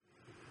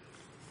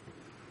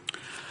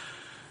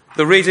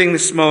The reading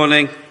this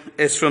morning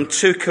is from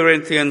 2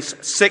 Corinthians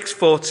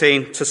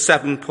 6:14 to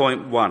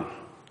 7.1.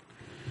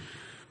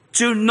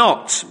 Do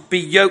not be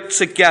yoked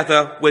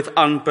together with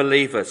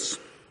unbelievers.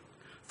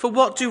 For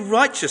what do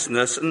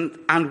righteousness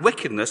and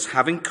wickedness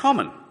have in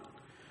common?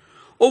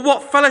 Or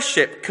what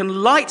fellowship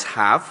can light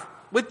have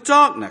with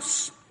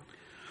darkness?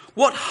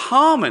 What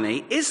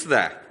harmony is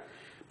there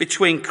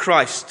between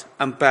Christ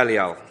and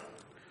Belial?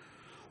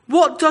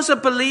 What does a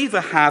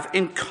believer have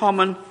in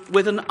common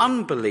with an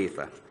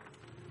unbeliever?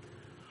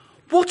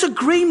 What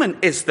agreement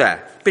is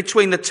there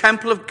between the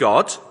temple of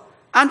God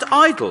and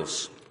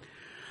idols?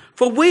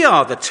 For we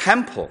are the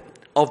temple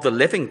of the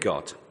living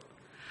God.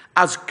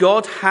 As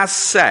God has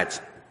said,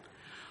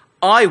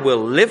 I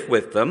will live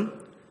with them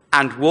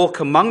and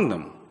walk among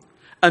them,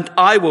 and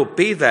I will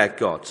be their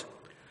God,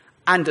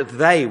 and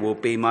they will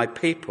be my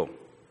people.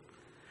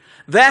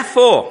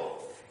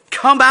 Therefore,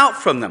 come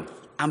out from them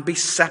and be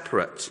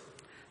separate,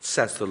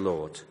 says the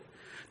Lord.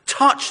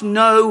 Touch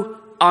no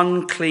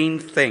unclean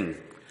thing,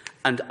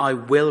 and I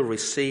will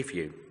receive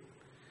you.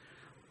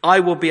 I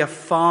will be a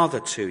father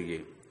to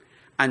you,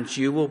 and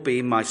you will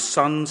be my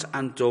sons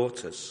and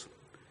daughters,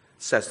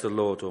 says the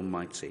Lord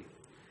Almighty.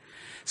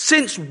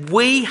 Since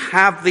we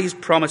have these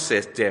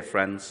promises, dear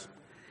friends,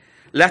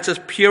 let us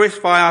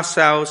purify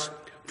ourselves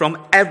from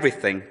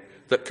everything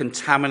that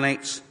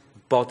contaminates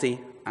body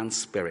and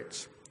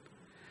spirit,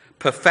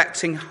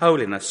 perfecting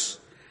holiness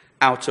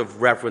out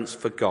of reverence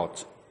for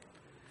God.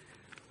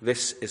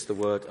 This is the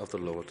word of the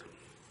Lord.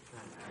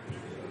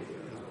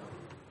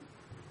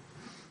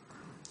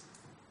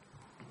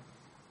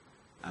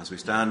 As we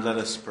stand, let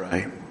us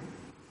pray.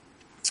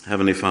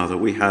 Heavenly Father,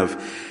 we have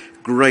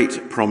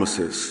great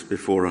promises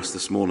before us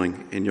this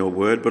morning in your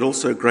word, but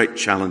also great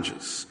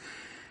challenges.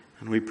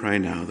 And we pray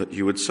now that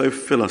you would so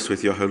fill us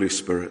with your Holy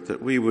Spirit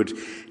that we would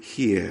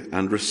hear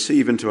and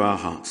receive into our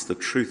hearts the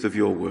truth of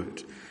your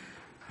word,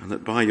 and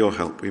that by your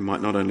help we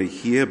might not only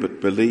hear but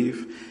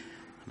believe,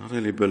 not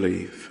only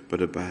believe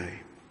but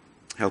obey.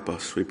 Help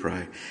us, we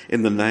pray,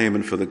 in the name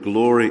and for the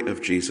glory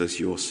of Jesus,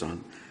 your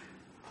Son.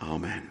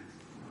 Amen.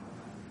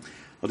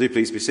 Well, do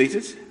please be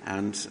seated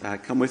and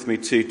come with me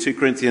to 2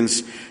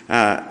 Corinthians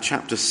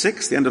chapter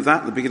 6, the end of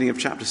that, the beginning of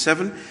chapter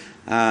 7,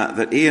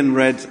 that Ian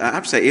read. I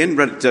have to say, Ian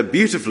read it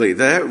beautifully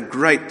there.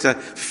 Great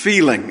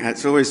feeling.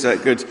 It's always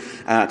good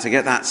to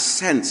get that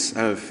sense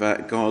of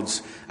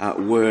God's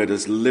word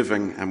as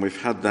living, and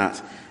we've had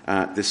that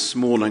this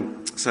morning.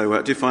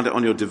 So do find it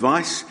on your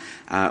device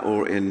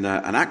or in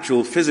an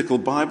actual physical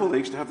Bible. They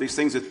used to have these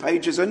things with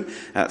pages in.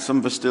 Some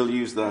of us still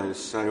use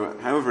those. So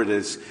however it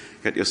is,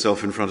 get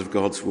yourself in front of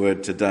God's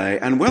word today.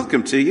 And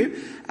welcome to you,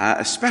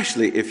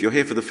 especially if you're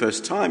here for the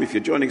first time, if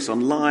you're joining us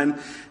online,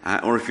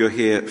 or if you're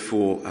here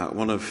for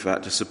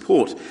to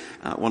support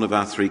one of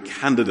our three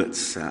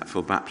candidates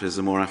for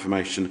baptism or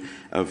affirmation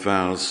of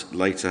vows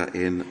later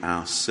in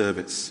our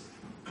service.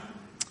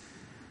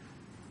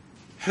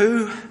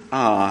 Who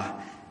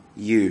are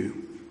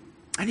you?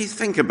 And you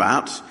think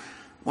about,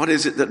 what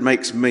is it that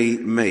makes me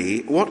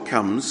me? What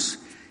comes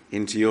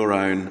into your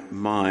own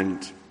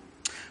mind?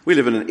 We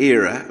live in an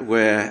era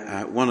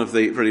where one of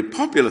the really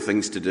popular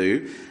things to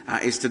do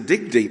is to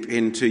dig deep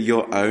into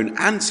your own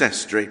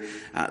ancestry.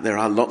 There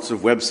are lots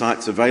of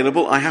websites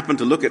available. I happen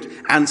to look at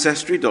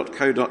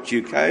ancestry.co.uk.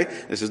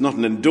 This is not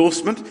an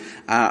endorsement,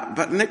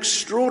 but an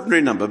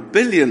extraordinary number,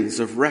 billions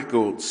of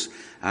records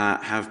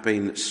have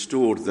been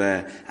stored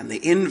there, and the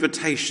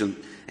invitation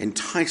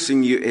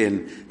enticing you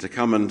in to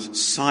come and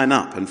sign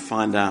up and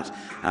find out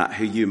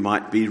who you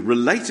might be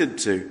related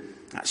to.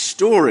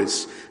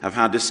 Stories of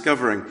how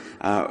discovering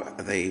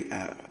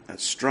the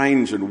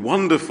strange and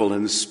wonderful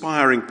and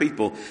inspiring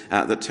people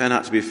that turn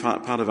out to be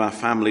part of our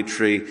family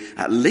tree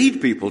lead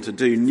people to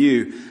do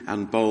new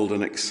and bold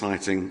and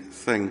exciting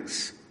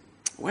things.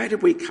 Where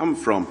did we come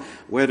from?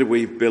 Where do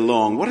we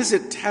belong? What does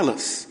it tell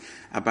us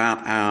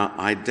about our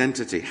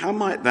identity? How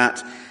might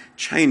that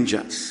change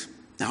us?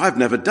 Now, I've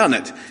never done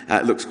it.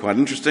 It looks quite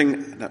interesting.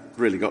 I haven't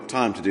really got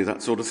time to do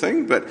that sort of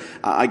thing. But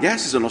I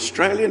guess as an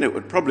Australian, it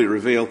would probably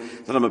reveal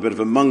that I'm a bit of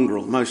a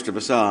mongrel. Most of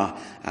us are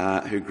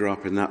who grew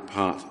up in that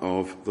part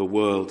of the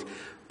world.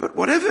 But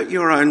whatever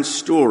your own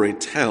story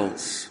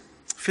tells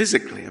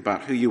physically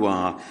about who you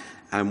are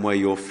and where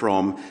you're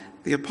from,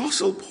 the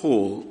Apostle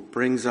Paul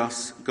brings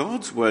us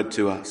God's word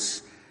to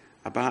us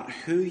about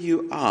who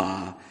you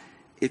are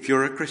if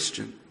you're a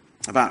Christian,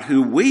 about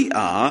who we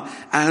are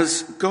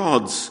as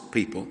God's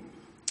people.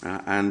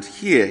 And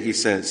here he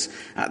says,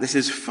 this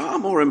is far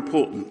more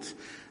important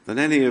than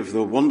any of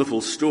the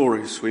wonderful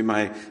stories we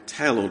may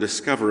tell or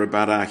discover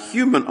about our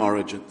human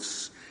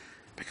origins.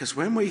 Because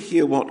when we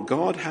hear what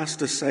God has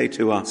to say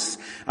to us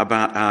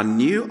about our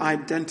new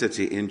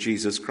identity in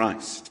Jesus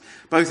Christ,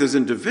 both as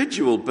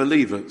individual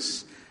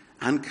believers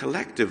and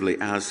collectively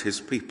as his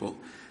people,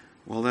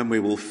 well, then we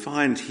will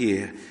find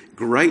here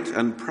great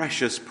and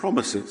precious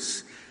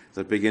promises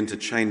that begin to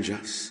change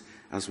us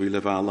as we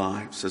live our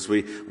lives, as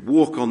we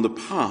walk on the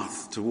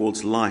path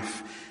towards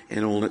life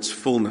in all its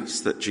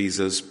fullness that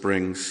Jesus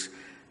brings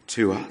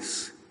to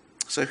us.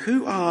 So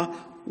who are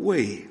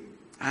we?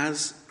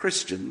 as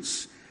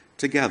Christians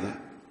together?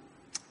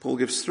 Paul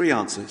gives three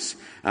answers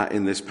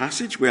in this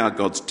passage. We are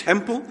God's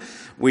temple,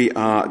 we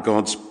are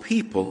God's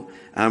people,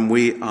 and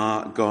we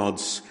are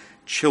God's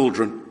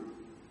children.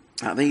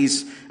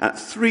 These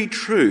three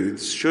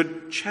truths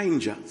should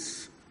change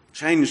us,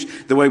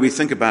 change the way we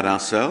think about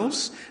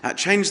ourselves,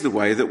 change the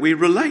way that we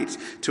relate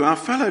to our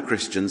fellow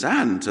Christians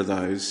and to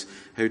those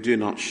who do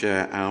not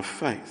share our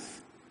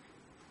faith.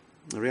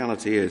 The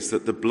reality is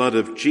that the blood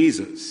of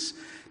Jesus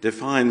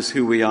defines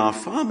who we are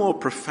far more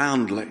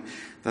profoundly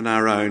than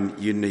our own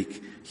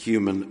unique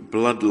human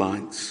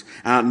bloodlines.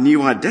 Our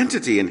new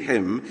identity in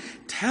him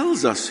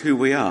tells us who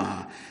we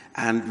are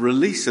and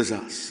releases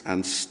us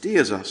and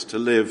steers us to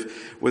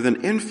live with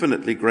an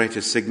infinitely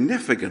greater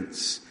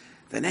significance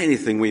than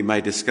anything we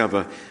may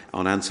discover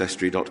on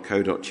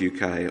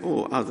ancestry.co.uk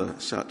or other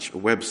such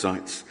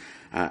websites.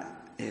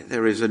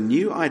 There is a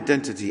new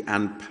identity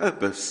and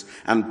purpose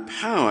and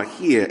power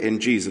here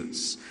in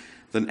Jesus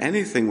than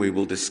anything we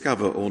will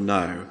discover or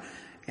know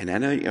in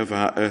any of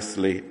our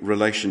earthly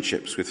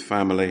relationships with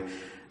family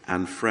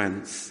and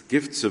friends.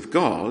 Gifts of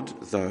God,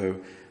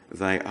 though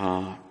they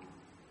are.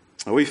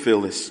 We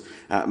feel this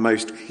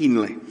most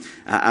keenly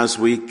as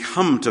we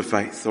come to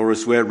faith or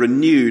as we're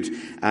renewed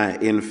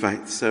in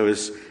faith. So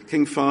as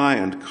King Fai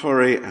and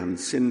Corrie and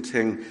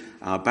Sinting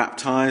are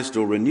baptised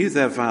or renew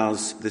their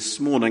vows this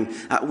morning,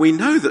 we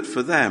know that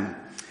for them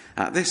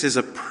this is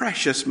a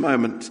precious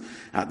moment,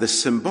 the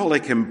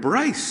symbolic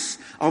embrace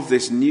of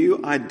this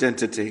new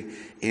identity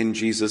in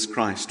Jesus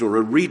Christ, or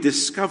a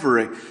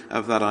rediscovery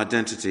of that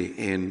identity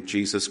in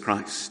Jesus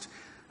Christ.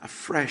 A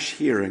fresh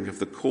hearing of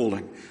the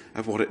calling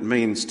of what it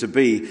means to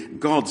be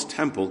God's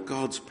temple,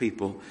 God's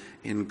people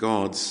in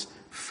God's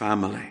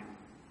family.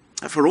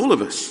 For all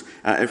of us,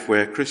 if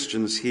we're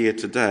Christians here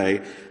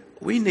today,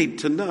 we need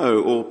to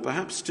know, or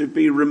perhaps to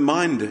be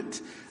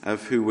reminded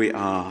of who we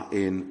are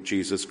in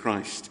Jesus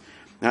Christ.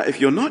 Now,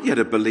 if you're not yet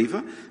a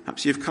believer,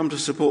 perhaps you've come to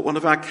support one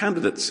of our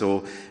candidates,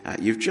 or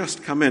you've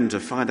just come in to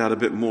find out a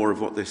bit more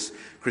of what this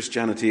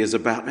Christianity is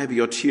about. Maybe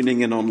you're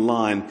tuning in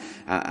online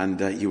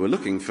and you were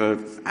looking for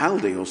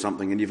Aldi or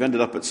something and you've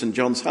ended up at St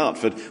John's,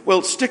 Hertford.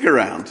 Well, stick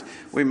around.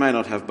 We may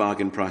not have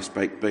bargain price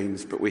baked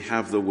beans, but we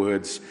have the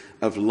words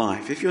of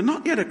life. If you're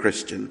not yet a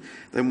Christian,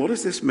 then what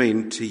does this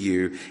mean to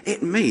you?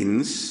 It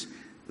means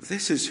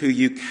this is who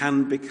you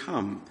can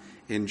become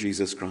in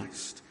Jesus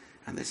Christ.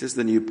 And this is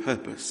the new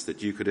purpose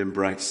that you could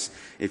embrace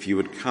if you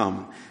would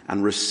come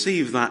and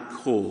receive that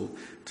call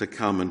to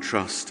come and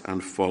trust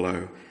and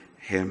follow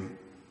him.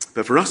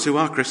 But for us who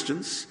are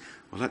Christians,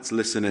 well, let's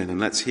listen in and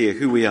let's hear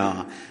who we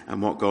are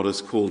and what God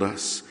has called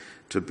us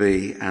to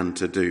be and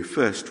to do.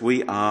 First,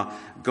 we are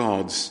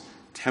God's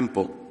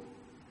temple.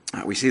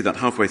 We see that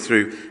halfway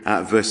through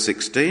verse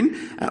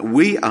 16.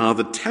 We are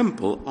the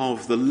temple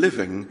of the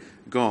living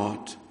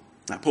God.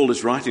 Paul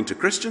is writing to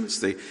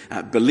Christians, the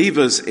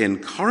believers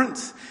in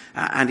Corinth,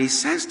 and he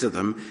says to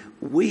them,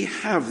 we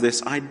have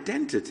this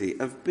identity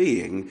of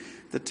being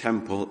the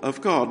temple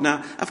of God.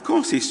 Now, of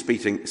course, he's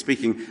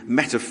speaking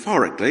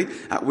metaphorically.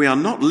 We are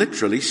not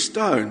literally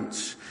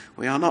stones.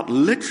 We are not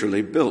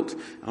literally built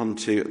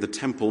onto the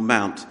Temple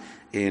Mount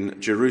in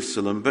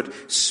Jerusalem, but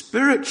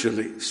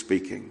spiritually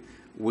speaking,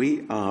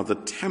 we are the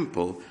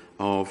temple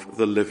of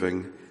the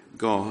living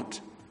God.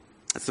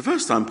 It's the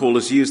first time Paul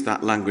has used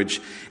that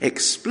language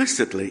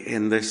explicitly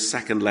in this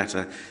second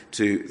letter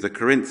to the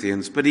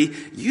Corinthians, but he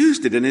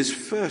used it in his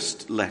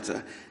first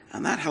letter,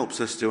 and that helps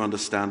us to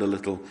understand a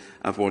little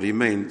of what he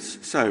means.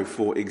 So,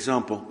 for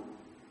example,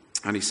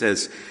 and he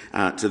says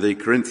to the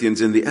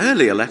Corinthians in the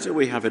earlier letter,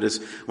 we have it as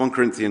 1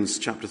 Corinthians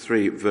chapter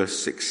 3, verse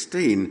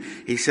 16,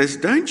 he says,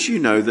 don't you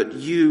know that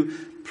you,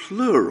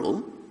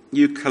 plural,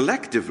 you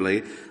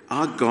collectively,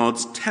 are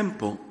God's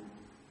temple?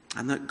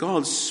 And that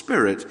God's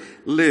Spirit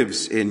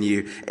lives in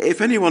you.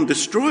 If anyone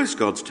destroys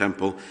God's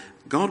temple,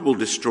 God will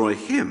destroy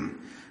him.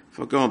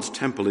 For God's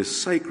temple is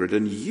sacred,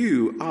 and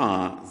you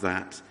are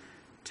that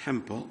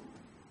temple.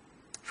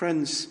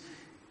 Friends,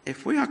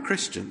 if we are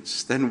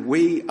Christians, then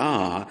we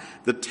are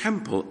the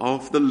temple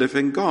of the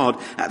living God.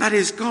 That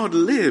is, God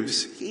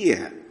lives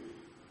here.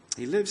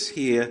 He lives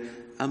here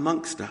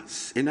amongst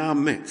us, in our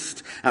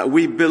midst.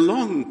 We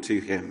belong to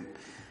him,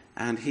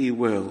 and he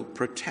will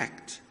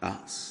protect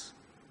us.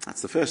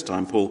 That's the first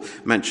time Paul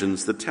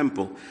mentions the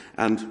temple.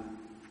 And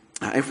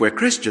if we're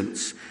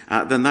Christians,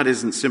 then that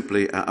isn't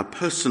simply a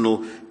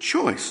personal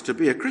choice. To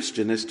be a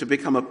Christian is to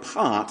become a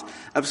part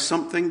of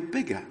something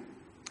bigger.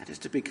 It is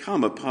to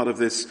become a part of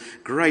this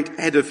great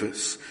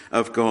edifice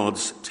of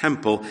God's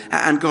temple.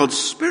 And God's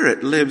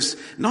Spirit lives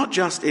not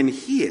just in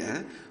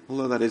here,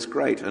 although that is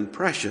great and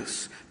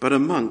precious, but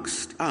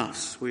amongst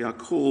us. We are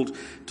called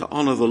to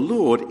honour the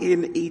Lord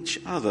in each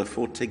other,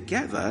 for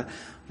together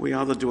we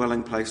are the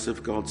dwelling place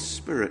of God's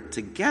Spirit.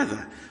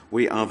 Together,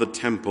 we are the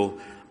temple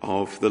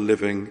of the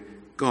living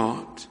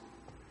God.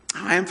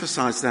 I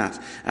emphasize that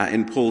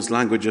in Paul's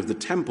language of the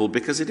temple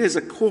because it is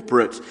a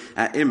corporate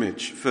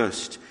image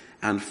first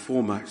and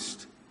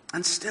foremost.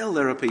 And still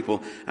there are people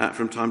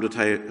from time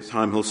to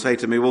time who'll say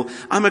to me, well,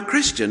 I'm a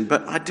Christian,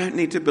 but I don't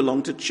need to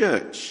belong to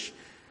church.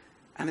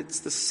 And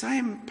it's the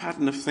same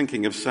pattern of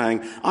thinking of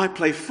saying, I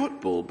play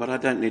football, but I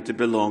don't need to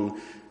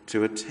belong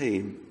to a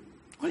team.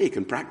 Well, you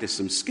can practice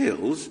some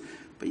skills,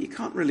 but you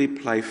can't really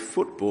play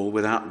football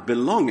without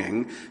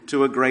belonging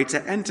to a greater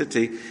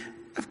entity.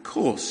 Of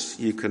course,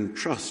 you can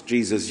trust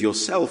Jesus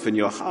yourself in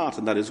your heart,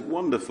 and that is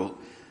wonderful.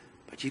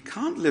 But you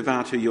can't live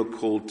out who you're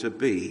called to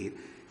be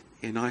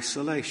in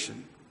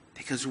isolation,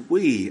 because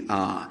we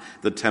are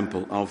the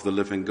temple of the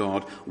living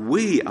God.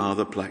 We are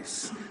the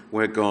place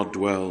where God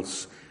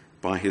dwells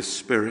by his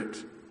Spirit.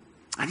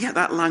 And yet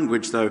that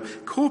language, though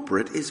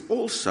corporate, is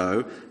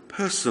also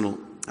personal.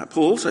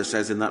 Paul also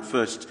says in that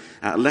first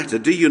letter,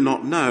 do you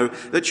not know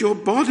that your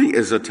body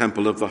is a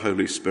temple of the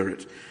Holy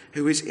Spirit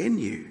who is in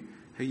you,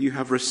 who you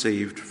have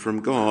received from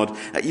God?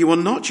 You are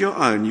not your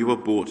own, you were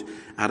bought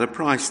at a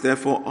price.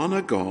 Therefore,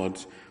 honor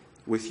God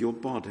with your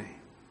body.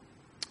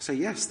 So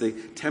yes, the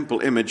temple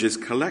image is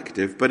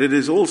collective, but it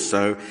is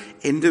also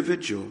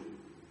individual.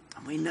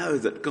 And we know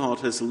that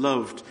God has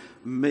loved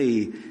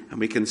me, and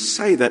we can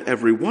say that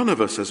every one of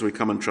us as we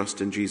come and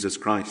trust in Jesus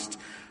Christ,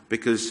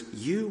 because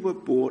you were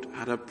bought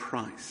at a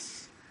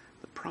price,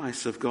 the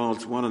price of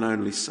God's one and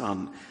only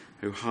Son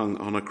who hung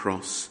on a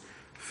cross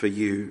for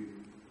you.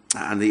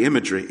 And the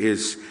imagery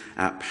is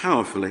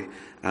powerfully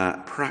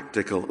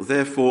practical.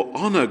 Therefore,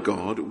 honor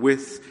God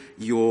with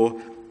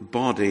your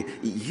body.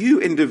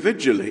 You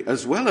individually,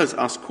 as well as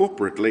us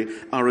corporately,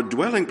 are a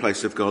dwelling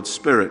place of God's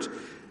Spirit,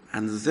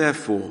 and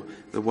therefore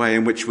the way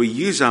in which we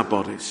use our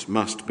bodies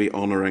must be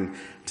honouring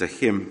to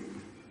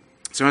him.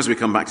 So as we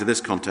come back to this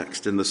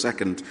context in the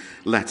second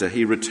letter,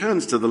 he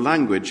returns to the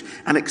language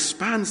and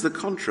expands the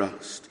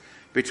contrast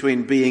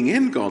between being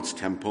in God's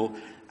temple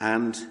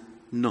and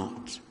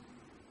not.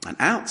 And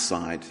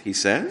outside, he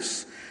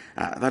says,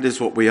 that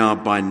is what we are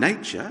by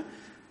nature,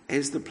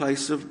 is the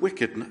place of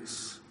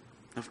wickedness,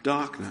 of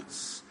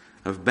darkness,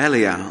 of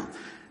Belial,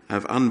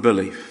 of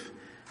unbelief,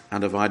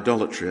 and of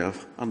idolatry.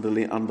 I've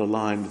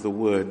underlined the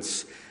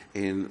words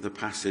in the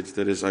passage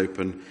that is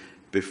open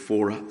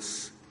before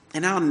us.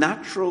 In our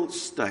natural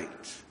state,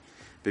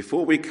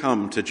 before we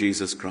come to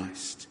Jesus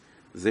Christ,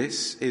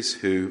 this is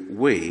who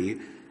we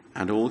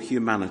and all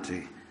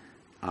humanity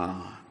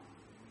are.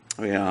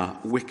 We are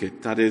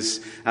wicked. That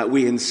is,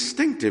 we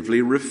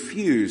instinctively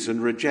refuse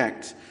and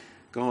reject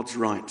God's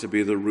right to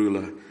be the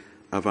ruler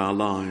of our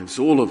lives.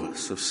 All of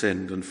us have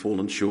sinned and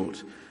fallen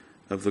short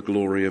of the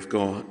glory of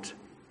God.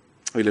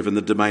 We live in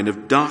the domain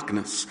of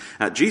darkness.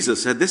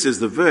 Jesus said, this is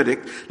the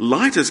verdict.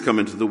 Light has come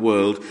into the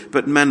world,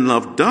 but men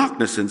love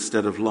darkness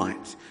instead of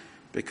light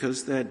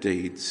because their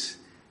deeds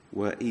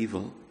were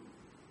evil.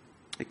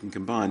 You can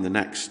combine the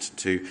next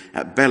two.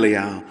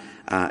 Belial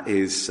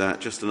is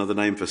just another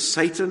name for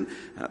Satan.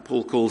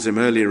 Paul calls him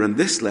earlier in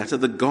this letter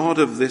the god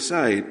of this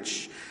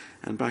age.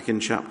 And back in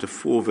chapter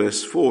 4,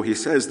 verse 4, he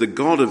says, the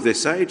god of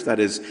this age, that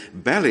is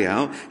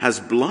Belial,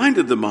 has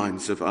blinded the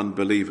minds of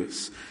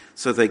unbelievers,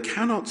 so they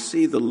cannot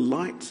see the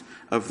light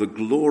of the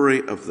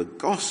glory of the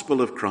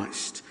gospel of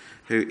Christ,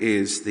 who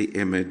is the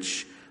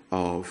image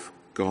of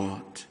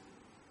God.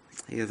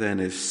 Here then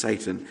is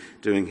Satan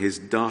doing his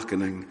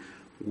darkening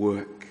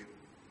work.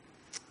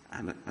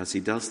 And as he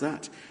does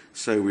that,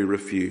 so we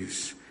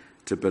refuse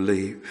to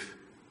believe.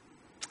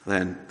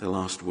 Then the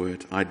last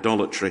word,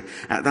 idolatry.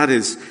 That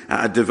is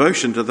a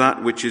devotion to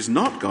that which is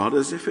not God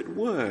as if it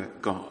were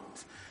God.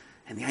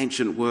 In the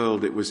ancient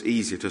world, it was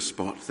easy to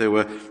spot. There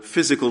were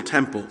physical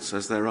temples,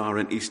 as there are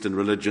in Eastern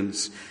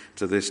religions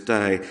to this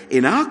day.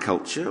 In our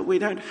culture, we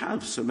don't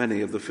have so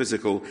many of the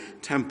physical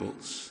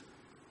temples.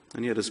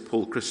 And yet, as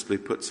Paul crisply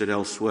puts it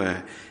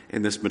elsewhere,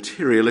 in this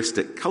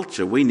materialistic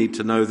culture, we need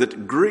to know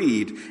that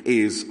greed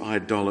is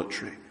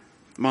idolatry.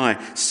 My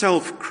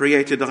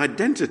self-created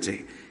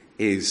identity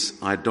is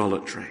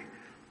idolatry.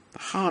 The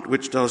heart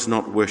which does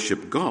not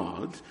worship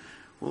God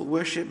will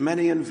worship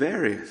many and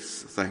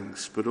various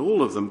things, but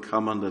all of them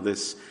come under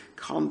this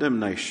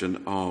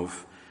condemnation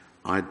of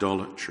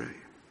idolatry.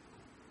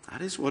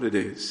 That is what it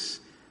is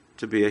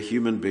to be a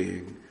human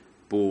being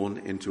born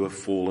into a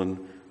fallen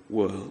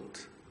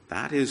world.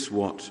 That is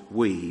what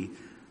we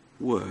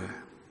were.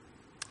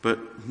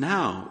 But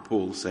now,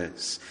 Paul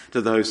says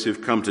to those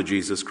who've come to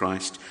Jesus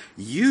Christ,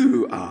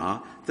 you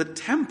are the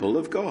temple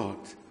of God.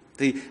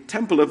 The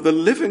temple of the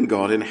living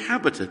God,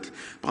 inhabited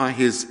by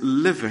his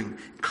living,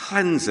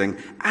 cleansing,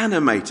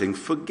 animating,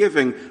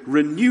 forgiving,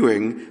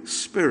 renewing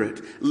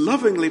Spirit,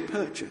 lovingly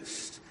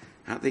purchased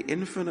at the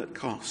infinite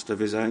cost of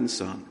his own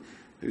Son,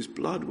 whose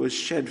blood was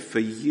shed for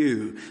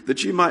you,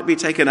 that you might be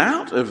taken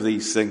out of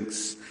these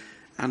things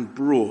and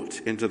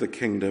brought into the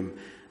kingdom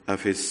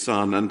of his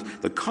Son. And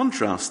the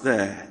contrast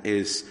there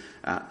is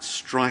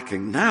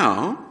striking.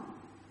 Now,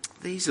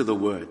 these are the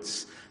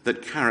words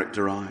that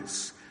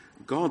characterize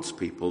God's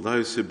people,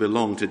 those who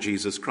belong to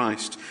Jesus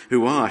Christ,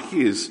 who are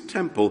his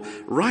temple: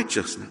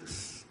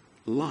 righteousness,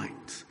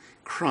 light,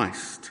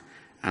 Christ,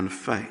 and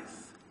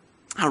faith.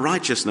 Our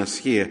righteousness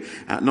here,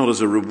 not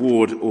as a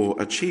reward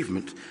or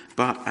achievement,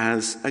 but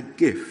as a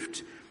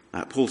gift.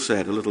 Paul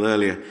said a little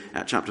earlier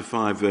at chapter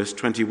 5, verse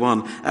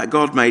 21,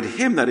 God made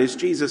him, that is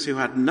Jesus, who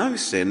had no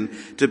sin,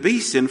 to be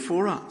sin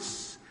for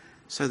us,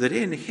 so that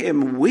in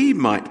him we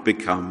might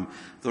become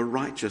the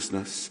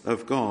righteousness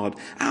of God.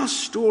 Our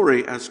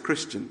story as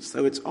Christians,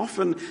 though it's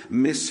often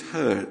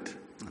misheard,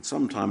 and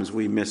sometimes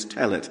we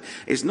mistell it,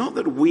 is not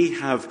that we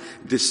have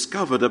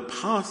discovered a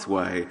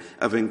pathway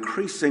of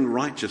increasing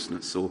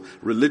righteousness or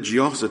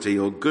religiosity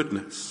or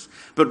goodness,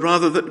 but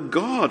rather that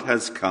God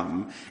has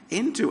come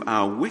into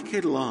our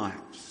wicked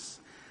lives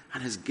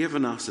and has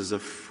given us as a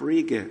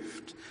free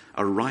gift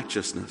a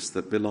righteousness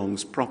that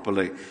belongs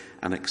properly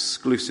and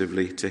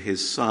exclusively to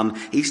his Son.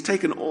 He's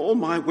taken all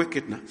my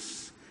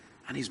wickedness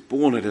and he's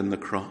borne it in the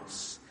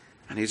cross,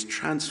 and he's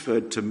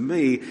transferred to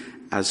me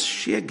as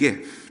sheer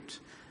gift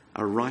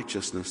a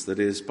righteousness that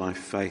is by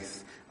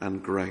faith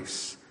and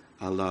grace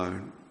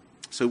alone.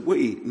 So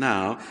we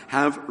now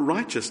have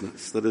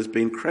righteousness that has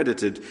been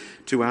credited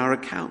to our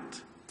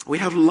account. We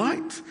have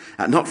light,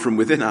 not from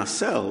within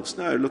ourselves.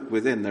 No, look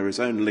within, there is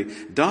only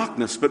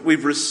darkness, but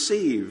we've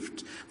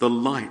received the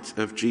light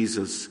of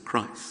Jesus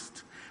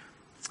Christ.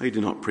 We do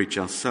not preach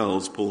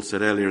ourselves, Paul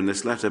said earlier in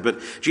this letter, but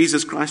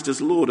Jesus Christ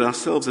as Lord,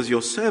 ourselves as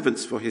your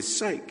servants for his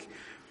sake.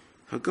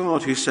 For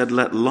God, who said,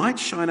 "Let light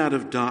shine out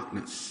of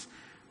darkness,"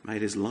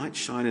 made his light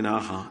shine in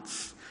our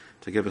hearts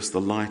to give us the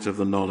light of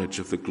the knowledge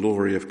of the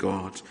glory of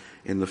God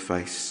in the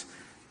face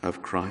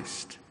of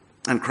Christ.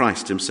 And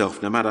Christ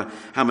himself, no matter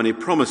how many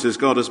promises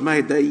God has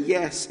made, they're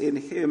yes in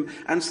him,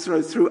 and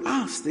through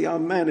us the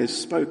amen is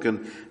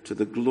spoken to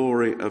the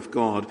glory of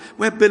God.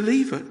 We're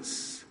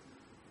believers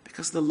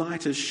because the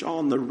light has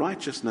shone, the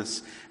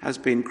righteousness has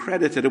been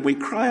credited, and we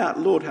cry out,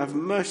 "Lord, have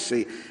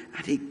mercy,"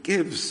 and he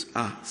gives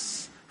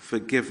us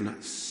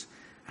forgiveness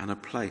and a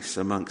place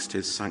amongst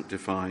his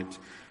sanctified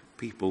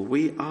people.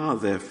 We are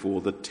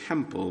therefore the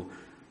temple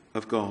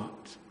of God.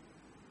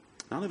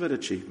 None of it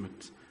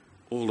achievement,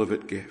 all of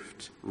it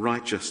gift,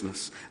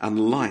 righteousness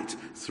and light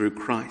through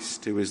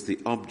Christ, who is the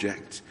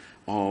object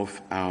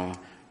of our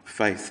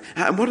faith.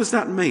 And what does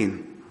that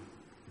mean?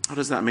 What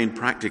does that mean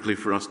practically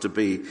for us to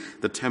be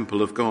the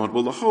temple of God?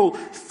 Well, the whole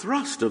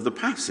thrust of the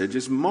passage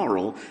is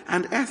moral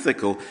and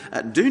ethical.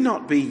 Do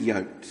not be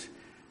yoked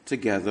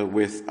together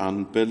with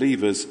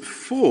unbelievers,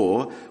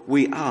 for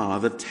we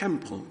are the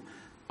temple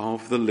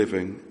of the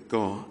living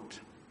God.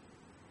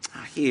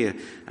 Here,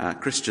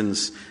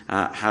 Christians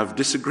have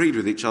disagreed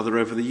with each other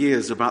over the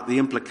years about the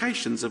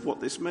implications of what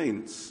this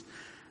means.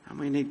 And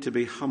we need to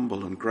be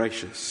humble and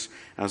gracious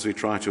as we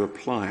try to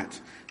apply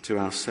it to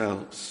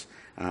ourselves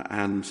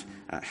and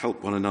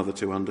help one another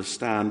to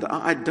understand.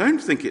 I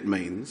don't think it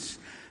means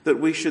that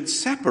we should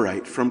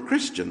separate from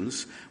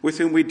Christians with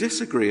whom we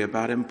disagree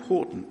about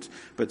important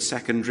but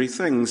secondary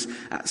things.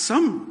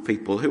 Some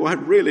people who I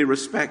really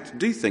respect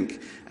do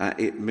think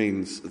it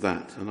means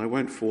that, and I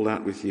won't fall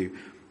out with you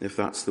if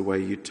that's the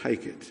way you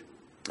take it.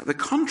 The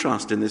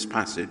contrast in this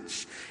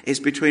passage is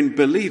between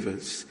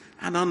believers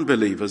and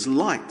unbelievers,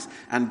 light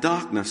and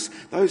darkness,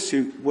 those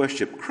who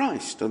worship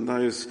Christ and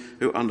those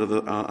who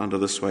are under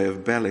the sway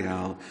of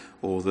Belial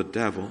or the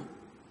devil.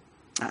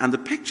 And the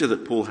picture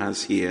that Paul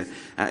has here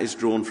is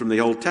drawn from the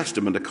Old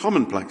Testament, a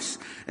commonplace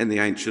in the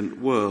ancient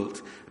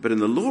world. But in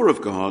the law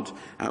of God,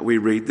 we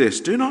read this: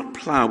 "Do not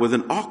plough with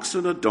an ox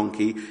and a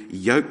donkey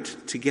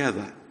yoked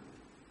together."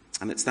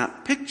 And it's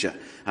that picture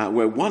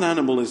where one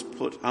animal is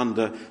put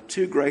under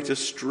too great a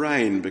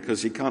strain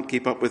because he can't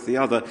keep up with the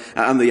other,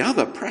 and the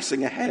other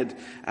pressing ahead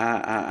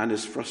and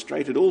is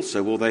frustrated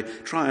also, or they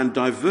try and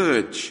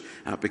diverge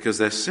because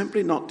they're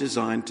simply not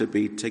designed to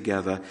be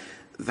together.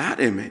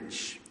 That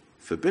image,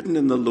 forbidden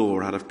in the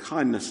law out of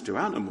kindness to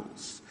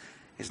animals,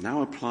 is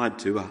now applied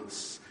to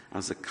us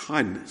as a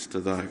kindness to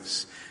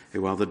those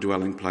who are the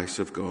dwelling place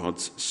of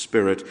God's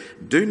Spirit.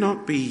 Do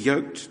not be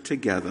yoked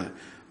together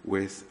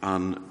with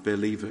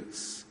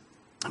unbelievers.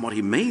 And what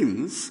he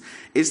means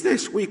is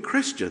this: we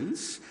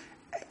Christians,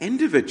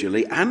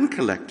 individually and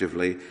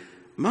collectively,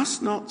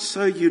 must not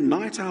so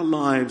unite our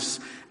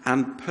lives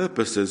and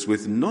purposes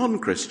with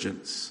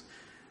non-Christians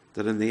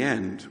that in the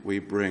end we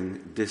bring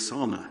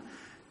dishonour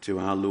to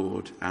our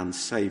Lord and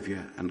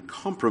Saviour and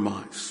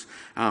compromise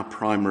our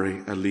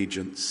primary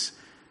allegiance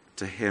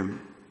to him.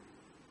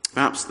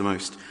 Perhaps the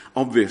most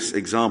obvious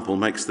example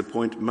makes the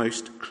point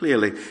most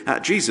clearly.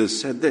 Jesus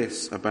said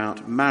this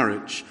about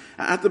marriage.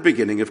 At the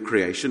beginning of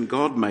creation,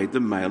 God made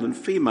them male and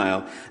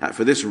female.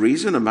 For this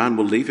reason, a man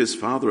will leave his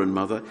father and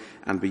mother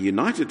and be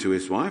united to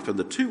his wife, and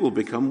the two will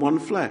become one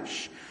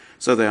flesh.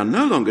 So they are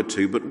no longer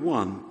two, but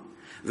one.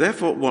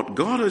 Therefore, what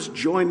God has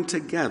joined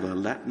together,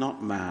 let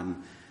not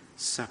man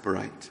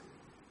separate.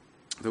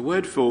 The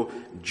word for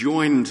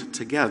joined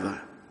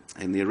together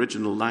in the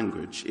original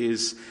language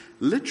is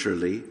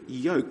literally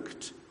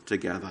yoked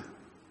together.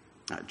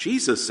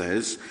 Jesus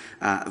says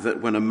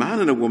that when a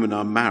man and a woman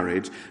are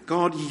married,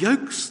 God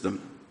yokes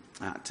them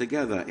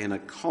together in a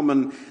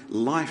common,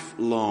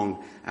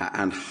 lifelong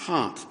and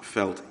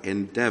heartfelt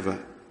endeavour.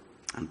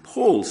 And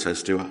Paul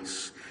says to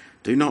us,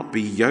 do not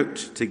be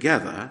yoked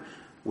together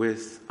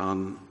with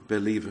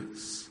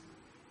unbelievers.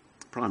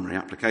 Primary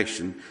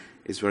application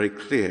is very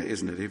clear,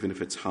 isn't it, even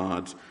if it's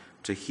hard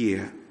to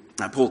hear.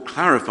 Now, Paul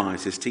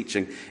clarifies his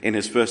teaching in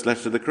his first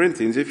letter to the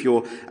Corinthians. If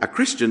you're a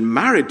Christian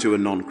married to a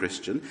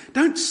non-Christian,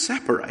 don't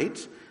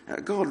separate.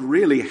 God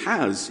really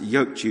has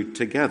yoked you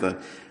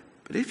together.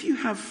 But if you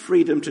have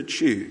freedom to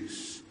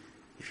choose,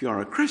 if you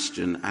are a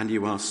Christian and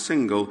you are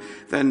single,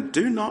 then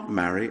do not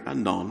marry a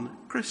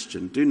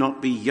non-Christian. Do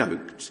not be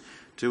yoked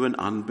to an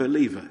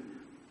unbeliever.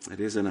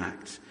 It is an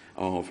act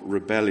of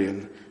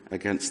rebellion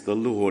against the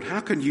Lord.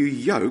 How can you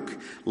yoke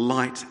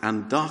light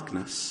and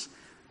darkness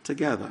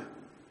together?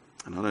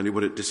 And not only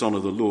would it dishonour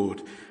the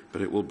Lord,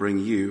 but it will bring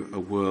you a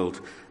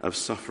world of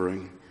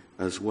suffering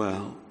as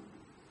well.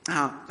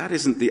 Now, that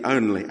isn't the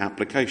only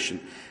application.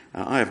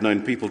 I have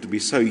known people to be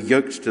so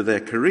yoked to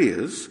their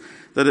careers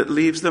that it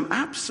leaves them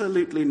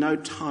absolutely no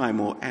time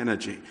or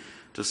energy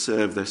to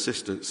serve their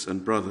sisters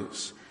and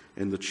brothers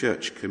in the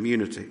church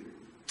community.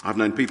 I've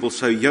known people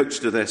so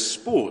yoked to their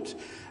sport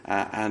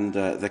and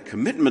their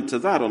commitment to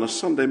that on a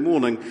Sunday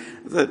morning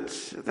that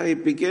they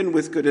begin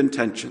with good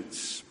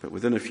intentions, but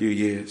within a few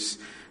years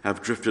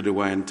have drifted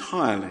away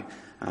entirely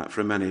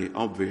from any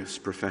obvious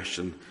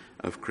profession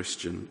of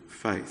Christian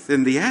faith.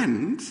 In the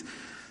end,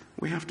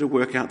 we have to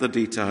work out the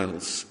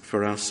details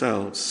for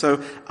ourselves.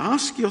 So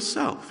ask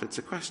yourself, it's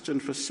a question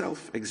for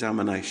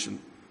self-examination.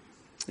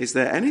 Is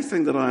there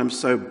anything that I am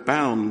so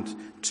bound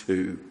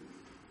to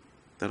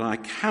that I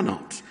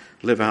cannot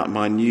live out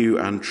my new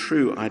and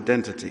true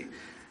identity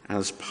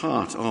as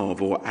part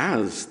of or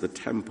as the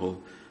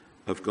temple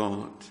of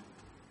God?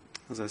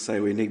 As I say,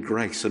 we need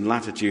grace and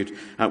latitude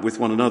with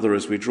one another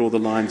as we draw the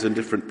lines in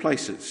different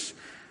places.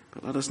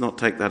 But let us not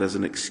take that as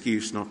an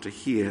excuse not to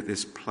hear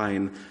this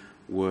plain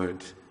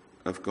word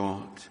of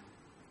God.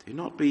 Do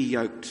not be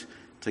yoked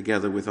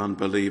together with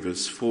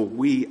unbelievers, for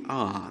we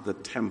are the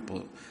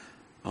temple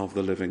of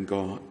the living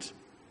God.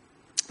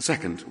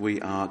 Second, we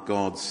are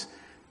God's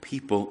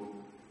people.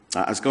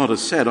 As God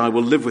has said, I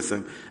will live with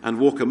them and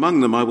walk among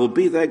them. I will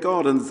be their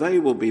God and they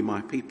will be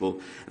my people.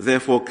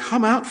 Therefore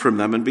come out from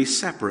them and be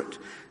separate,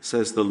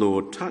 says the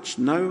Lord. Touch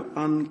no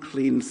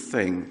unclean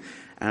thing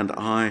and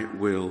I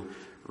will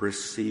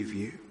receive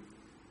you.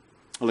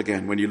 Well,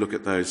 again, when you look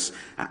at those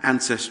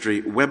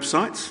ancestry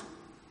websites,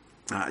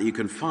 you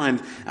can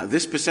find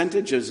this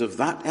percentage as of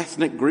that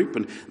ethnic group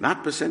and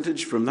that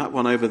percentage from that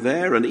one over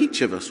there. And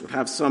each of us would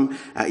have some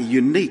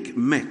unique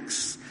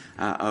mix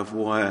of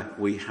where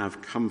we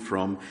have come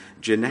from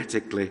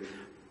genetically.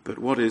 But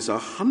what is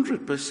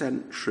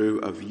 100% true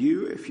of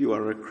you, if you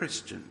are a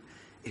Christian,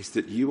 is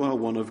that you are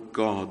one of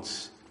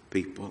God's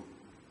people.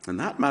 And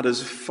that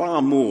matters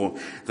far more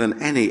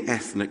than any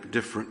ethnic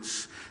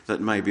difference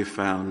that may be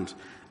found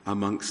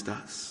amongst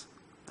us.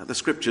 The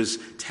scriptures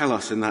tell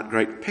us in that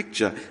great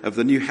picture of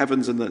the new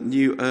heavens and the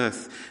new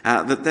earth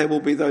that there will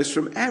be those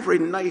from every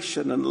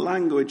nation and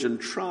language and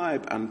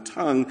tribe and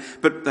tongue,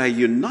 but they're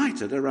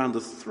united around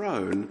the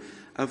throne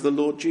of the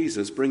Lord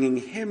Jesus, bringing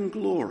him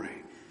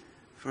glory.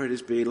 For it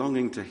is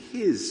belonging to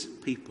his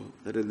people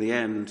that in the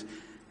end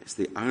is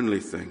the only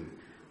thing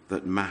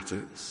that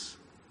matters.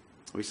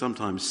 We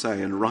sometimes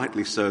say, and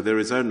rightly so, there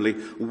is only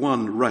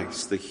one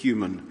race, the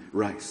human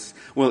race.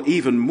 Well,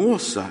 even more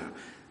so,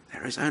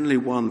 there is only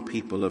one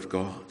people of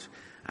God,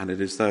 and it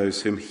is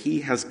those whom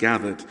he has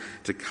gathered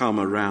to come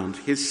around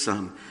his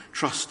Son,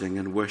 trusting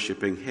and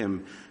worshipping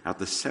him at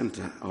the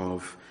centre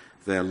of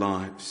their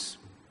lives.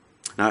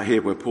 Now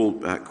here where Paul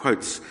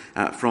quotes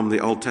from the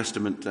Old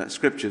Testament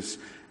scriptures,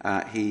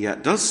 he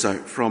does so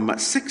from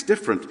 6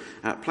 different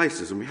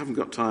places, and we haven't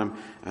got time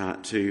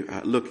to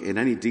look in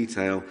any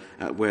detail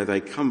where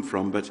they come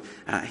from, but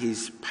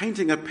he's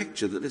painting a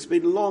picture that has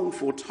been long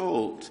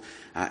foretold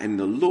in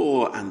the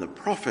law and the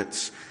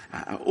prophets,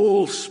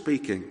 all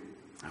speaking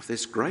of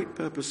this great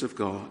purpose of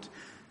God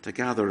to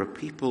gather a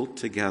people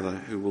together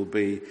who will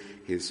be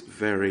his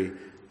very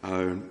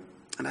own.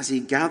 And as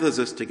he gathers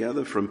us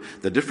together from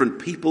the different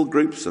people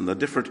groups and the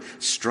different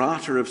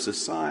strata of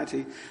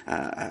society,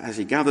 as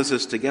he gathers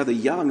us together,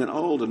 young and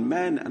old and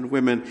men and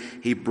women,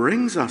 he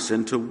brings us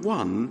into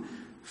one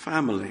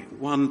family,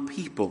 one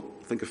people.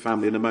 Think of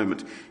family in a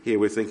moment. Here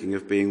we're thinking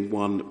of being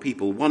one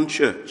people, one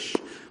church,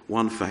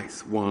 one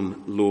faith,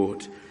 one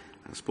Lord.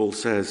 As Paul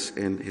says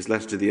in his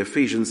letter to the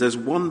Ephesians, there's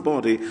one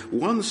body,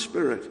 one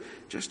spirit,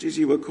 just as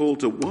you were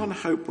called to one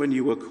hope when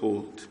you were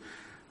called.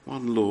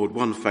 One Lord,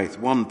 one faith,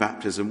 one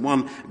baptism,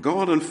 one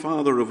God and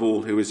Father of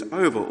all, who is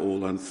over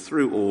all and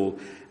through all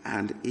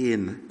and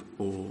in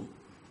all.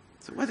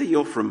 So whether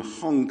you're from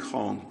Hong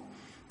Kong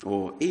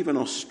or even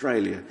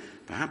Australia,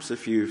 perhaps a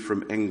few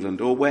from England,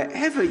 or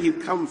wherever you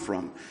come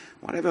from,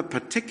 whatever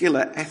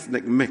particular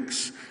ethnic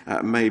mix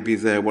may be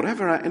there,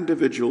 whatever our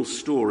individual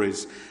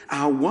stories,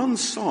 our one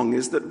song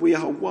is that we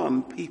are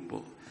one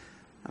people,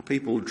 a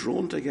people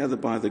drawn together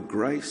by the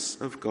grace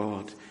of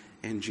God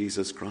in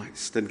Jesus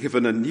Christ and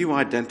given a new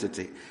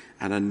identity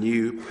and a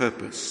new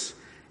purpose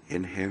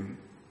in him.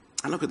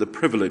 And look at the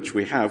privilege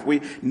we have.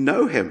 We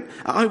know him.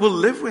 I will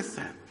live with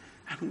them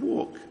and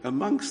walk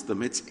amongst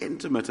them. It's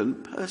intimate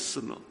and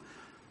personal.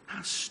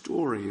 Our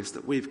story is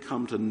that we've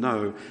come to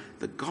know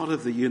the God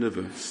of the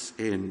universe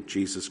in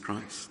Jesus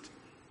Christ.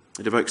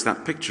 It evokes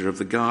that picture of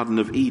the Garden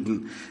of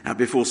Eden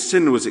before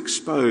sin was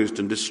exposed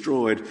and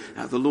destroyed,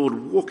 the Lord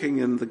walking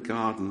in the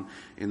garden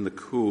in the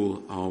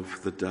cool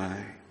of the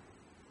day.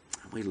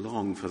 We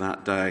long for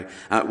that day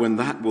when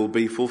that will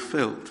be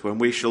fulfilled, when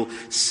we shall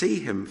see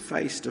him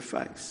face to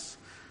face.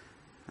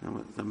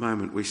 At the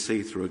moment we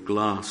see through a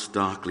glass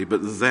darkly,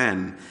 but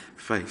then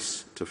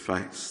face to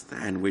face.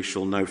 Then we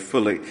shall know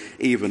fully,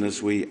 even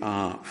as we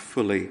are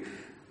fully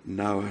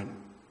known.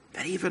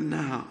 But even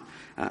now,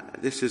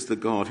 this is the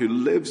God who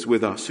lives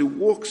with us, who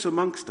walks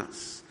amongst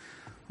us,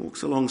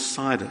 walks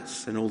alongside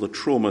us in all the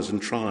traumas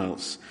and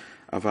trials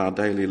of our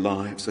daily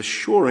lives,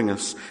 assuring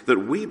us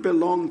that we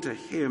belong to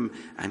him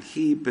and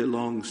he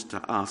belongs to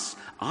us.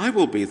 I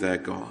will be their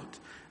God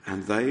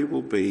and they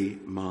will be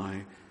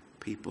my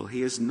people.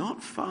 He is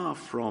not far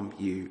from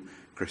you,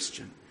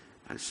 Christian.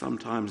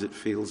 Sometimes it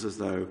feels as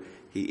though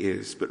he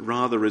is, but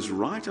rather is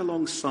right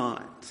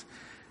alongside,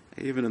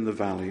 even in the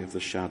valley of the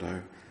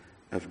shadow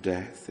of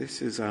death.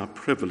 This is our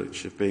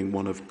privilege of being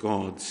one of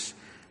God's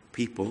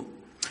people.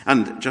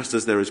 And just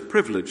as there is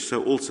privilege,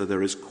 so also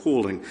there is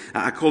calling.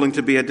 A calling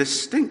to be a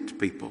distinct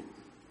people,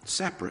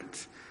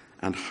 separate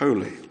and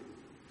holy.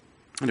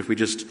 And if we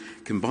just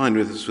combine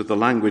with the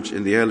language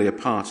in the earlier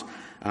part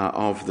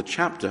of the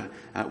chapter,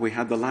 we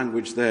had the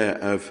language there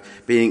of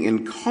being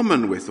in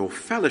common with, or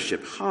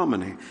fellowship,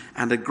 harmony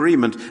and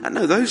agreement. And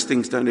no, those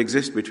things don't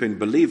exist between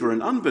believer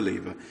and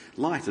unbeliever,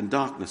 light and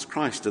darkness,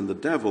 Christ and the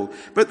devil,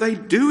 but they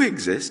do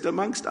exist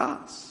amongst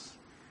us.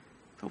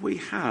 For we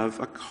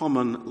have a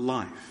common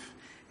life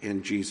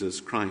in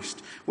Jesus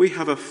Christ. We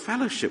have a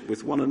fellowship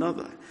with one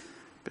another,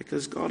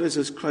 because God is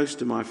as close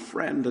to my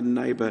friend and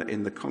neighbour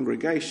in the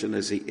congregation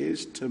as he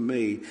is to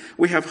me.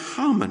 We have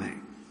harmony.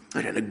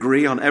 I don't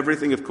agree on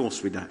everything, of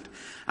course we don't.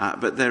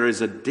 But there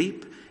is a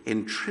deep,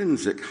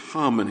 intrinsic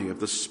harmony of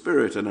the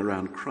Spirit and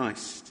around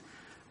Christ.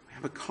 We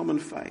have a common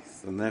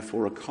faith and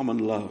therefore a common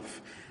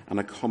love and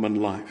a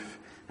common life.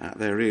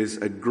 There is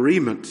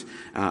agreement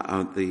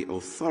on the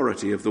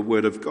authority of the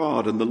Word of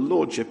God and the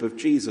Lordship of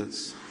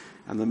Jesus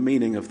and the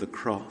meaning of the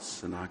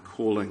cross and our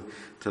calling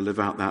to live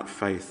out that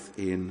faith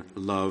in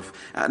love.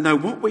 No,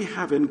 what we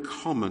have in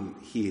common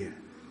here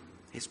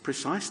is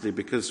precisely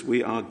because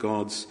we are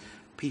God's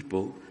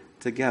people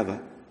together.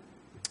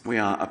 We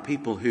are a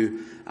people who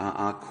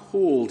are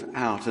called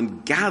out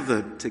and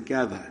gathered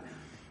together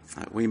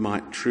that we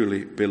might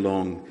truly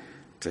belong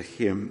to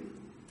him.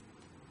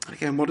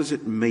 Again, what does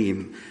it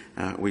mean,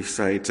 we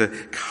say, to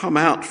come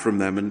out from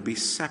them and be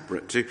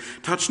separate, to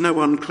touch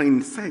no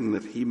unclean thing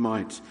that he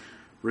might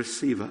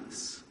receive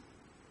us?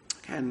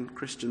 Again,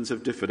 Christians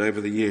have differed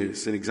over the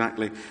years in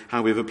exactly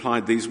how we've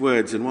applied these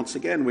words, and once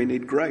again we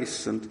need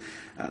grace and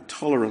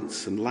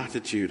tolerance and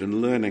latitude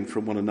and learning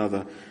from one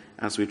another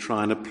as we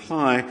try and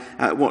apply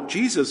what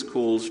Jesus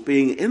calls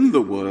being in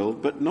the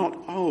world but not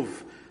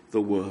of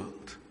the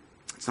world.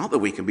 It's not that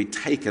we can be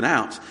taken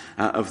out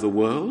of the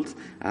world.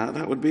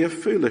 That would be a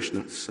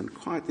foolishness and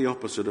quite the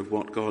opposite of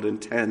what God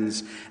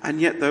intends. And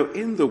yet, though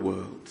in the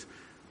world,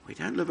 we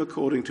don't live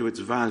according to its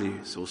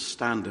values or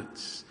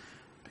standards,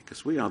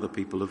 because we are the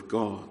people of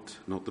God,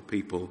 not the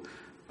people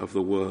of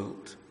the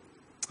world.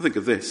 Think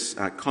of this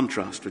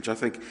contrast, which I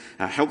think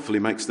helpfully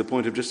makes the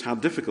point of just how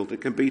difficult it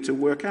can be to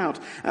work out.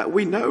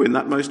 We know in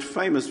that most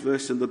famous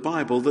verse in the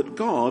Bible that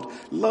God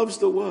loves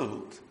the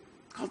world.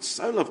 God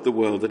so loved the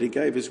world that he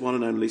gave his one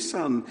and only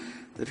Son,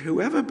 that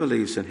whoever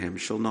believes in him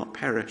shall not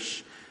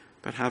perish,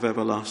 but have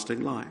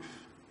everlasting life.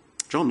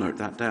 John wrote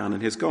that down in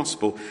his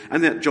gospel,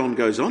 and yet John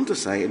goes on to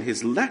say in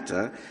his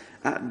letter,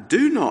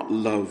 do not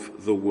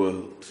love the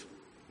world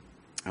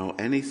or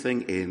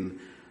anything in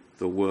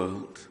the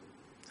world.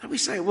 And we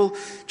say, well,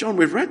 John,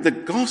 we've read the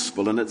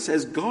gospel and it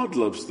says God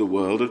loves the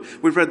world. And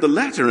we've read the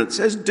letter and it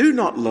says do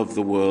not love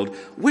the world.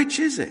 Which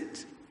is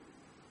it?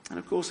 And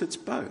of course it's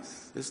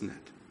both, isn't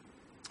it?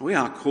 We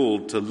are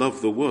called to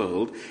love the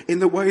world in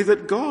the way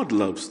that God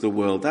loves the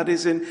world. That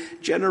is, in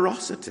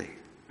generosity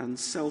and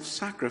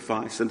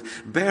self-sacrifice and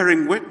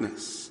bearing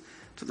witness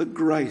to the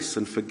grace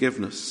and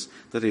forgiveness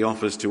that he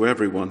offers to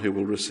everyone who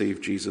will receive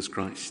Jesus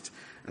Christ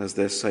as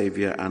their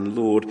Saviour and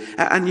Lord.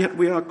 And yet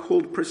we are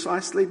called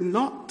precisely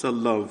not to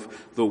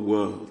love the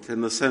world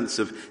in the sense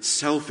of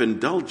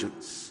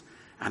self-indulgence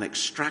and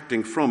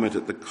extracting from it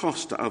at the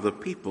cost to other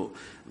people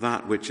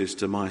that which is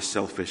to my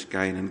selfish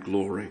gain and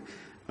glory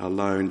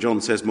alone. John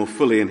says more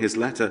fully in his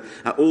letter,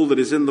 all that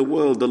is in the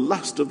world, the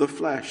lust of the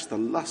flesh, the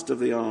lust of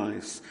the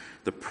eyes,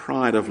 the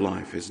pride of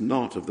life is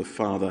not of the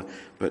Father,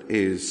 but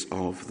is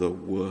of the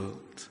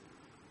world.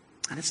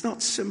 And it's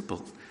not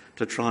simple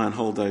to try and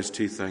hold those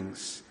two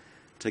things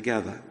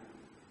together.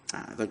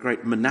 The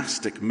great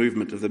monastic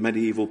movement of the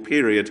medieval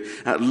period,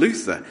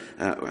 Luther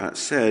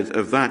said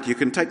of that, you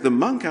can take the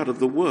monk out of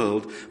the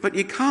world, but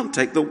you can't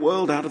take the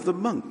world out of the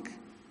monk.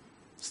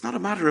 It's not a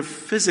matter of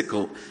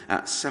physical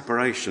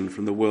separation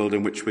from the world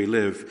in which we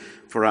live,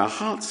 for our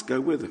hearts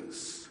go with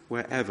us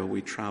wherever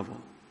we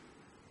travel.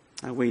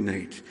 We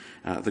need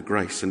the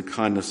grace and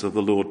kindness of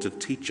the Lord to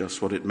teach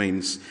us what it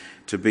means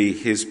to be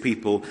his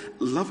people,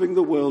 loving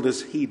the world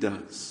as he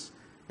does,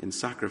 in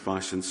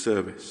sacrifice and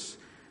service,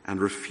 and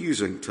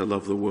refusing to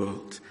love the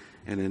world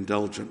in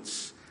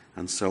indulgence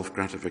and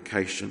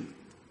self-gratification.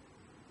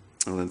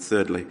 And then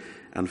thirdly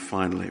and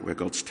finally, we're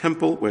God's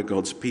temple, we're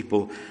God's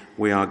people,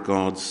 we are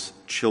God's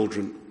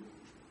children.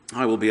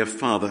 I will be a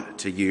father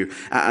to you,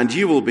 and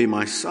you will be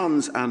my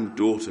sons and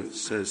daughters,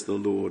 says the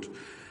Lord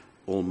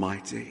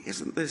Almighty.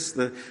 Isn't this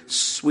the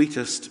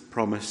sweetest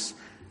promise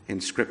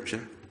in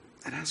Scripture?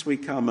 And as we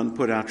come and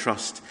put our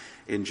trust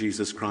in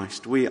Jesus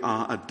Christ, we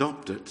are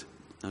adopted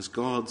as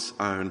God's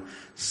own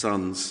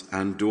sons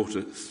and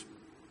daughters.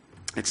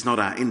 It's not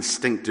our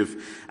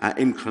instinctive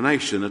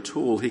inclination at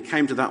all. He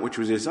came to that which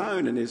was his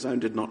own, and his own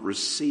did not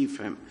receive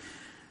him.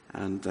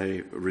 And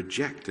they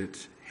rejected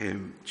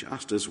him,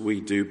 just as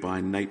we do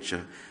by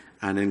nature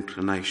and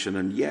inclination.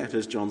 And yet,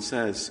 as John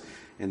says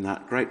in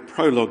that great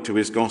prologue to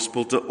his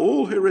gospel, to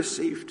all who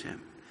received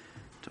him,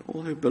 to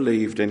all who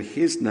believed in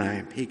his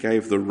name, he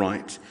gave the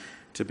right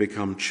to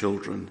become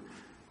children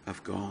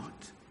of God.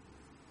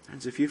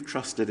 And if you've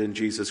trusted in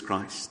Jesus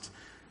Christ,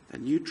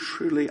 then you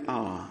truly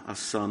are a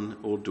son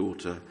or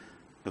daughter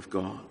of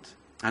God.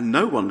 And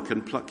no one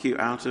can pluck you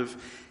out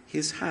of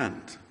his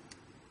hand.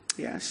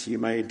 Yes, you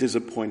may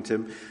disappoint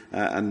him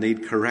and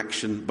need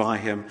correction by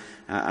him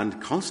and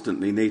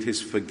constantly need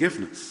his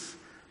forgiveness,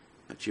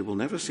 but you will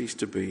never cease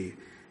to be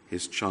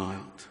his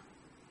child.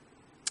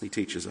 He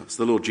teaches us,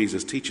 the Lord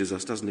Jesus teaches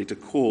us, doesn't he, to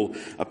call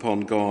upon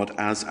God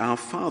as our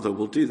Father.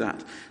 We'll do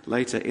that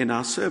later in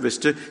our service,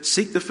 to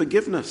seek the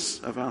forgiveness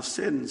of our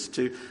sins,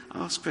 to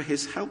ask for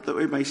his help that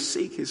we may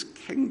seek his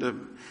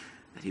kingdom,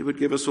 that he would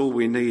give us all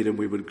we need and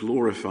we would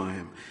glorify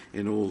him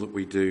in all that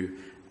we do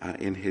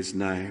in his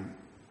name.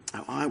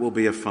 I will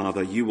be a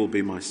father, you will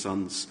be my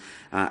sons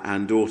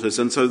and daughters.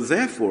 And so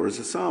therefore, as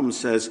the psalm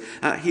says,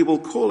 he will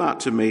call out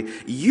to me,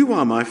 you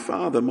are my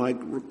Father, my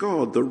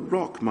God, the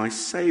rock, my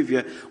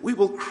Saviour. We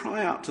will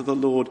cry out to the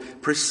Lord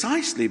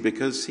precisely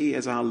because he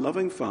is our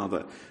loving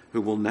Father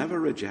who will never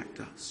reject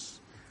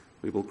us.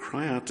 We will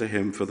cry out to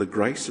him for the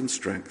grace and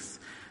strength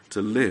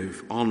to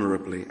live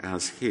honourably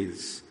as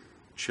his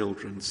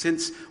children.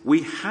 Since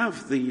we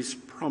have these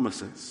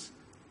promises,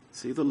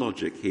 see the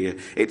logic here.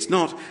 It's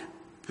not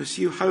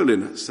pursue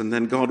holiness and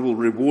then God will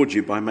reward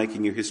you by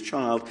making you his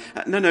child.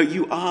 No,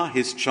 you are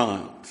his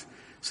child.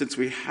 Since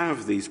we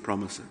have these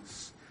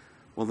promises,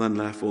 well then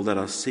therefore let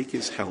us seek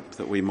his help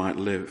that we might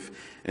live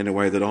in a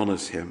way that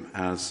honours him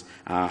as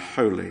our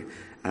holy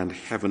and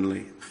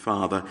heavenly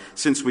Father.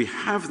 Since we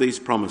have these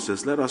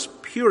promises, let us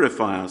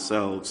purify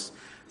ourselves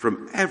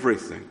from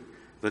everything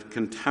that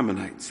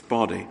contaminates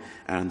body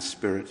and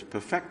spirit,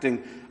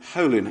 perfecting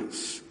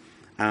holiness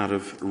out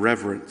of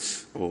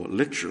reverence, or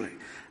literally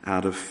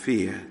out of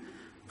fear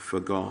for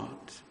God.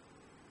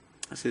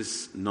 This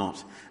is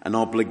not an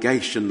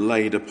obligation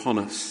laid upon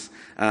us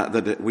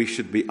that we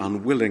should be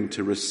unwilling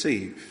to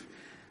receive.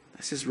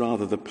 This is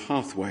rather the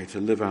pathway to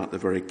live out the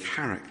very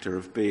character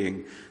of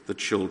being the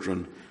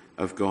children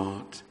of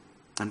God.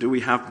 And do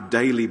we have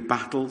daily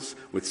battles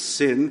with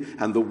sin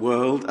and the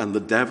world and the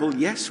devil?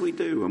 Yes, we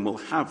do, and we'll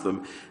have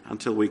them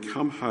until we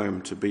come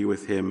home to be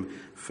with him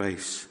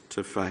face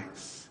to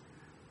face.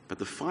 But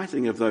the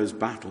fighting of those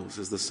battles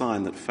is the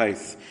sign that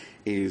faith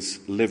is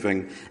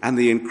living, and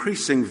the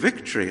increasing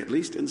victory, at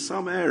least in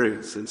some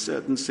areas, in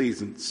certain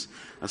seasons,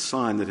 a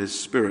sign that his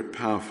Spirit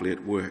powerfully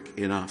at work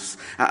in us.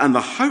 And the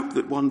hope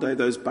that one day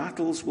those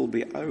battles will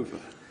be over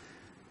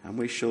and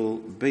we shall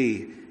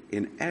be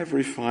in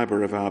every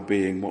fibre of our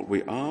being what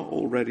we are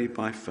already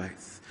by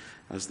faith,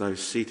 as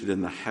those seated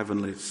in the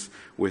heavenlies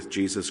with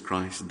Jesus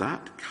Christ.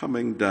 That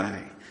coming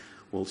day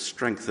will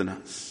strengthen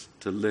us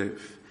to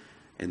live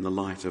in the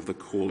light of the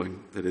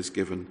calling that is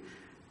given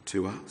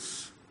to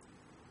us.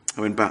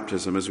 Oh, in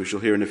baptism, as we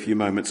shall hear in a few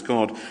moments,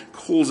 God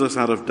calls us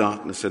out of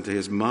darkness into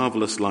his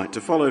marvellous light.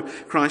 To follow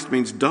Christ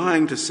means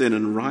dying to sin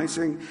and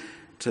rising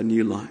to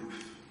new life.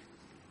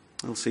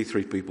 I'll see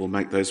three people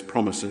make those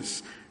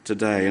promises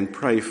today and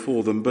pray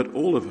for them, but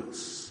all of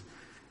us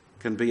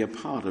can be a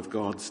part of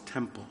God's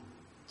temple.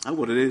 Know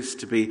what it is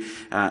to be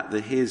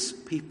his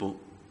people.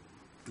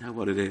 Know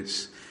what it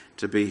is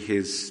to be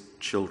his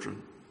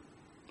children.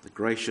 The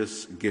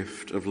gracious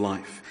gift of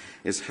life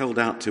is held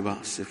out to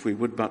us if we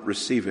would but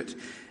receive it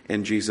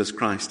in Jesus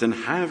Christ. And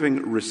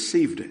having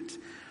received it,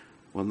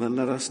 well then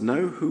let us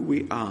know who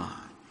we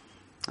are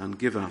and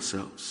give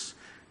ourselves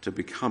to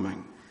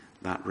becoming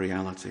that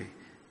reality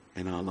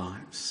in our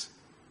lives.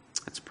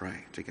 Let's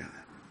pray together.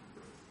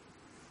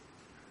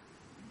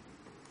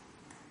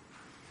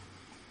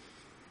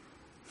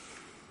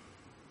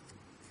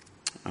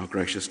 Our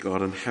gracious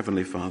God and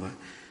Heavenly Father,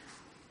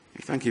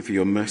 we thank you for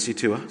your mercy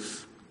to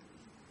us.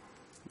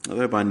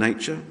 Although by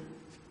nature,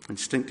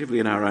 instinctively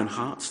in our own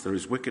hearts, there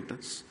is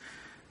wickedness,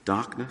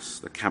 darkness,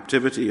 the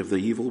captivity of the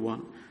evil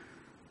one,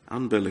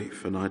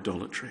 unbelief and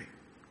idolatry.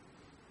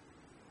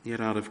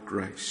 Yet out of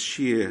grace,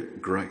 sheer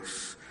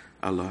grace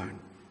alone,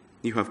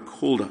 you have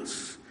called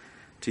us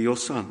to your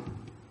Son,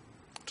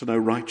 to know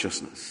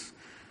righteousness,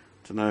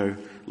 to know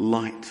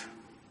light,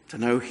 to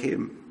know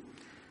him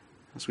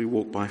as we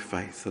walk by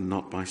faith and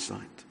not by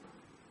sight.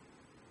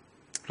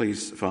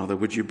 Please, Father,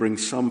 would you bring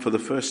some for the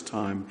first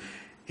time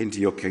into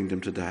your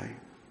kingdom today.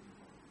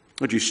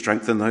 Would you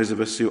strengthen those of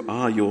us who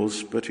are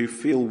yours but who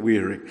feel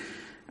weary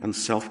and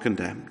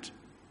self-condemned?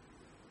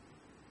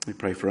 We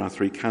pray for our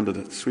three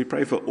candidates. We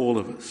pray for all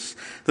of us,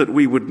 that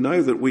we would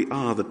know that we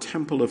are the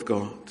temple of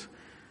God,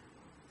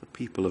 the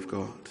people of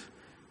God,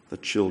 the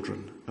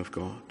children of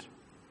God.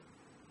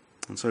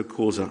 And so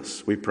cause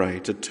us, we pray,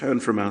 to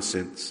turn from our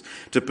sins,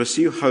 to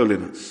pursue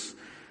holiness,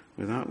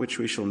 without which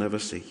we shall never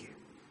see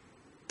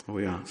you.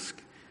 We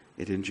ask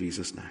it in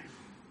Jesus' name.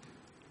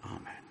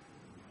 Amen.